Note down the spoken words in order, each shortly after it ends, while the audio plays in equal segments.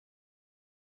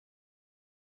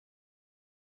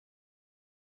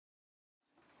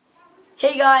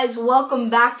Hey guys,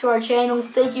 welcome back to our channel.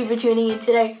 Thank you for tuning in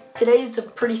today. Today is a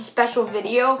pretty special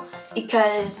video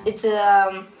because it's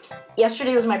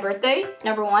yesterday was my birthday,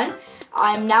 number one.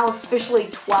 I'm now officially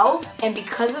 12, and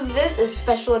because of this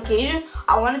special occasion,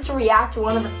 I wanted to react to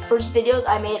one of the first videos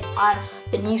I made on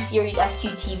the new series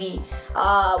SQTV.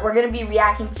 We're gonna be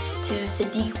reacting to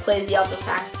Saddiq Plays the Alto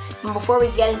Sax. And before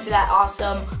we get into that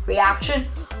awesome reaction,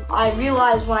 I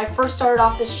realized when I first started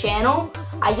off this channel,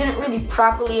 I didn't really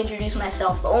properly introduce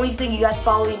myself. The only thing you guys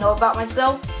probably know about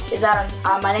myself is that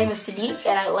my name is Saddiq,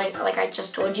 and like I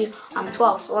just told you, I'm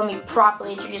 12. So let me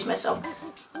properly introduce myself.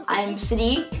 I'm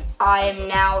Saddiq. I am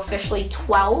now officially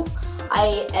 12.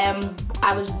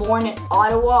 I was born in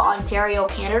Ottawa, Ontario,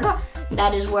 Canada.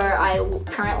 That is where I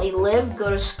currently live,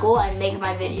 go to school, and make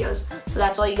my videos. So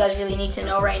that's all you guys really need to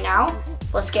know right now.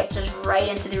 Let's get just right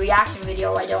into the reaction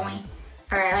video, why don't we?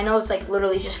 Alright, I know it's like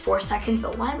literally just 4 seconds,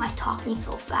 but why am I talking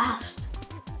so fast?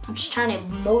 I'm just trying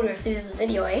to motor through this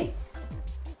video, eh?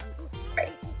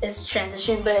 Alright, it's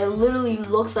transition, but it literally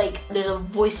looks like there's a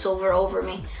voiceover over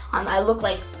me. I look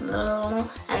like, and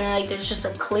then like there's just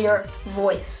a clear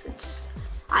voice.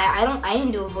 I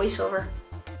didn't do a voiceover.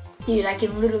 Dude, I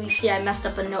can literally see I messed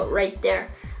up a note right there.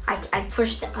 I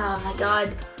pushed, oh my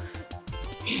god.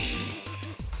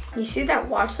 You see that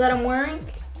watch that I'm wearing?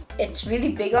 It's really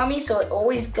big on me, so it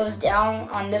always goes down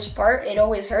on this part. It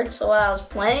always hurts, so while I was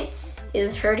playing, it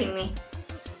was hurting me.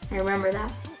 I remember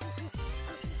that.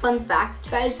 Fun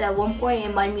fact, guys, at one point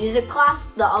in my music class,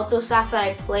 the alto sax that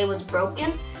I play was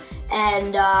broken,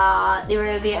 and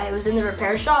I was in the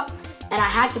repair shop, and I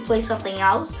had to play something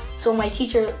else, so my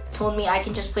teacher told me I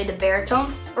can just play the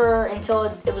baritone until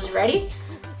it was ready.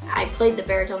 I played the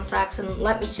baritone sax, and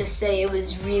let me just say, it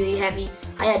was really heavy.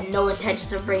 I had no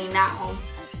intentions of bringing that home.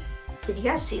 Did you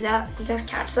guys see that? You guys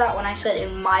catch that when I said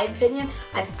in my opinion?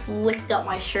 I flicked up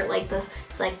my shirt like this.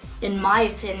 It's like, in my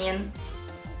opinion.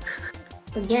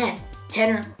 Again,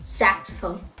 tenor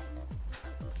saxophone.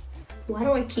 Why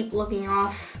do I keep looking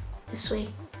off this way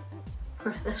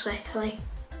or this way?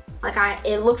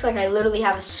 It looks like I literally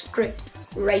have a script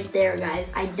right there,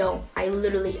 guys. I don't.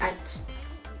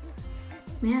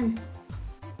 Man.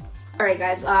 Alright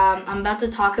guys, I'm about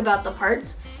to talk about the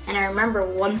parts. And I remember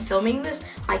when filming this,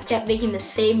 I kept making the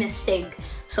same mistake.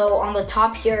 So on the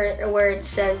top here where it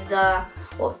says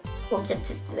we'll get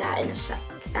to that in a sec,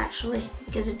 actually,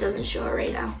 because it doesn't show it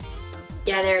right now.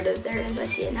 Yeah, there it is, I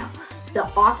see it now. The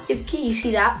octave key, you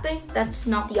see that thing? That's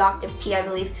not the octave key, I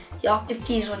believe. The octave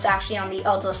key is what's actually on the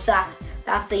alto sax.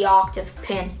 That's the octave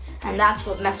pin, and that's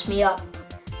what messed me up.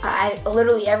 I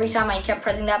literally, every time I kept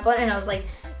pressing that button, I was like,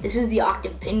 this is the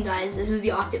octave pin, guys, this is the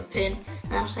octave pin.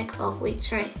 And I was like, oh wait,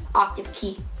 sorry, octave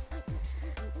key.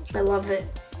 I love it.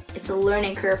 It's a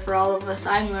learning curve for all of us.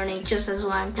 I'm learning just as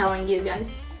what I'm telling you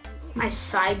guys. My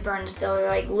sideburns though are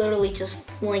like literally just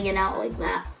flinging out like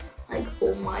that. Like,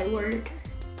 oh my word.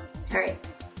 All right,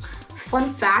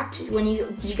 fun fact,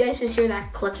 did you guys just hear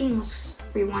that clicking? Let's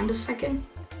rewind a second.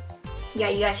 Yeah,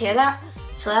 you guys hear that?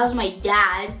 So that was my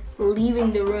dad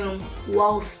leaving the room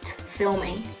whilst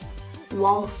filming.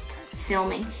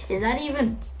 Is that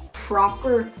even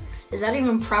proper? Is that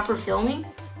even proper filming?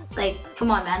 Like, come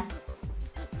on, man.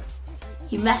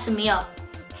 You messing me up.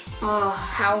 Oh,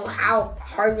 how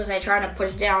hard was I trying to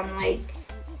push down? Like,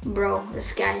 bro,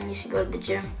 this guy needs to go to the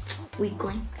gym.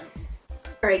 Weakling.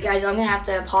 Alright guys, I'm gonna have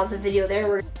to pause the video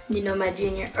there. My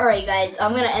junior. Alright guys,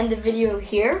 I'm gonna end the video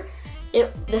here.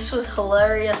 This was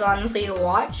hilarious, honestly, to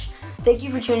watch. Thank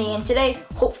you for tuning in today.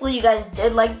 Hopefully you guys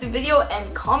did like the video,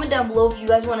 and comment down below if you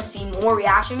guys want to see more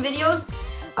reaction videos.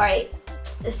 Alright,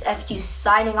 this is SQ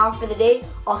signing off for the day.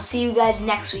 I'll see you guys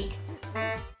next week.